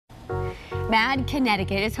MADD,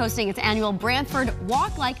 Connecticut is hosting its annual Branford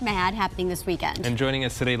Walk Like MADD happening this weekend. And joining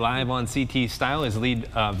us today live on CT Style is lead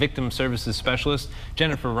victim services specialist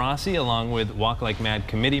Jennifer Rossi, along with Walk Like MADD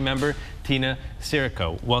committee member Tina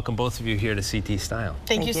Sirico. Welcome both of you here to CT Style.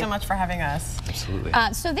 Thank you so much for having us. Absolutely.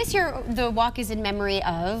 So this year the walk is in memory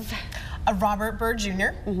of Robert Burr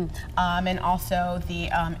Junior, and also the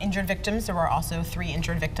injured victims. There were also 3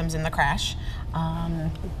 injured victims in the crash.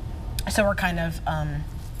 So we're kind of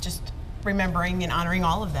just remembering and honoring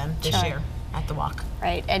all of them this year at the walk.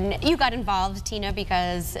 Right, and you got involved, Tina,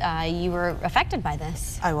 because you were affected by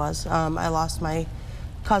this. I was. I lost my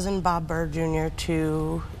cousin, Bob Burr Jr.,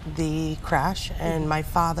 to the crash, and my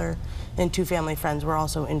father and 2 family friends were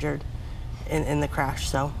also injured in the crash.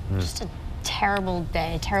 So just a terrible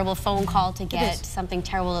day, terrible phone call to get, something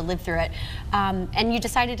terrible to live through it. And you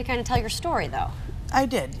decided to kind of tell your story, though. I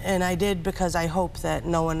did, and I did because I hope that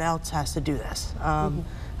no one else has to do this.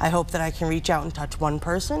 I hope that I can reach out and touch one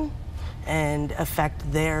person and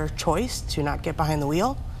affect their choice to not get behind the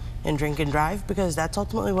wheel and drink and drive, because that's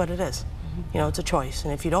ultimately what it is. You know, it's a choice,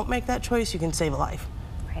 and if you don't make that choice, you can save a life.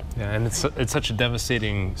 Right. Yeah, and it's such a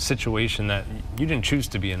devastating situation that you didn't choose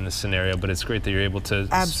to be in this scenario, but it's great that you're able to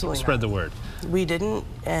spread the word. We didn't,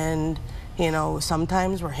 and you know,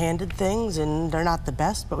 sometimes we're handed things and they're not the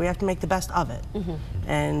best, but we have to make the best of it.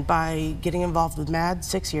 And by getting involved with MADD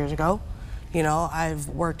 6 years ago, you know, I've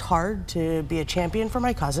worked hard to be a champion for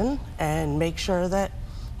my cousin and make sure that,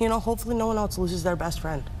 you know, hopefully no one else loses their best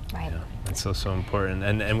friend. Right. Yeah, it's so important.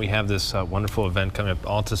 And we have this wonderful event coming up,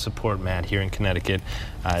 all to support MADD here in Connecticut.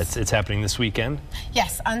 It's happening this weekend.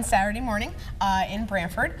 Yes, on Saturday morning in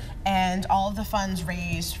Branford, and all of the funds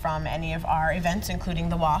raised from any of our events, including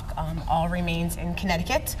the walk, all remains in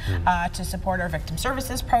Connecticut to support our victim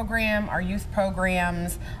services program, our youth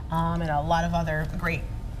programs, and a lot of other great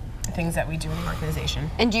things that we do in the organization.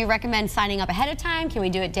 And do you recommend signing up ahead of time? Can we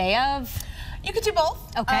do it day of? You could do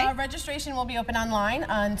both. Okay. Registration will be open online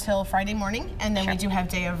until Friday morning, and then we do have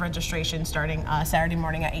day of registration starting Saturday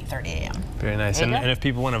morning at 8:30 a.m. Very nice. And if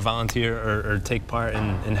people want to volunteer or take part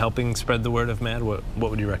in helping spread the word of MADD,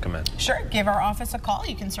 what would you recommend? Sure. Give our office a call.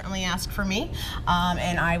 You can certainly ask for me,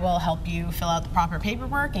 and I will help you fill out the proper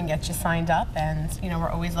paperwork and get you signed up. And you know,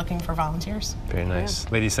 we're always looking for volunteers. Very nice.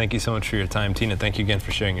 Ladies, thank you so much for your time. Tina, thank you again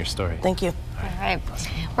for sharing your story. Thank you. All right.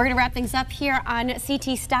 We're going to wrap things up here on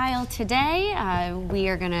CT Style today. We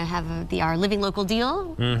are going to have our Living Local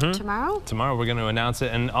deal tomorrow. Tomorrow we're going to announce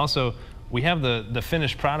it, and also we have the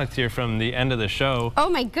finished product here from the end of the show. Oh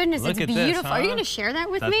my goodness, Look it's at beautiful. this, huh? Are you going to share that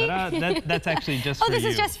with me? That's actually just for you. Oh, this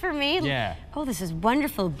is just for me? Yeah. Oh, this is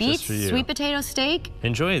wonderful. Beets, sweet potato steak.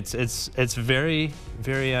 Enjoy it. It's very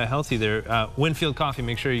healthy there. Winfield Coffee,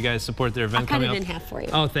 make sure you guys support their event coming up. I'll cut it in half for you.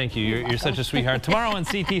 Oh, thank you. You're such a sweetheart. Tomorrow on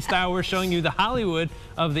CT Style, we're showing you the Hollywood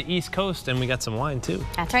of the East Coast, and we got some wine too.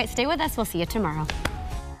 That's right. Stay with us. We'll see you tomorrow.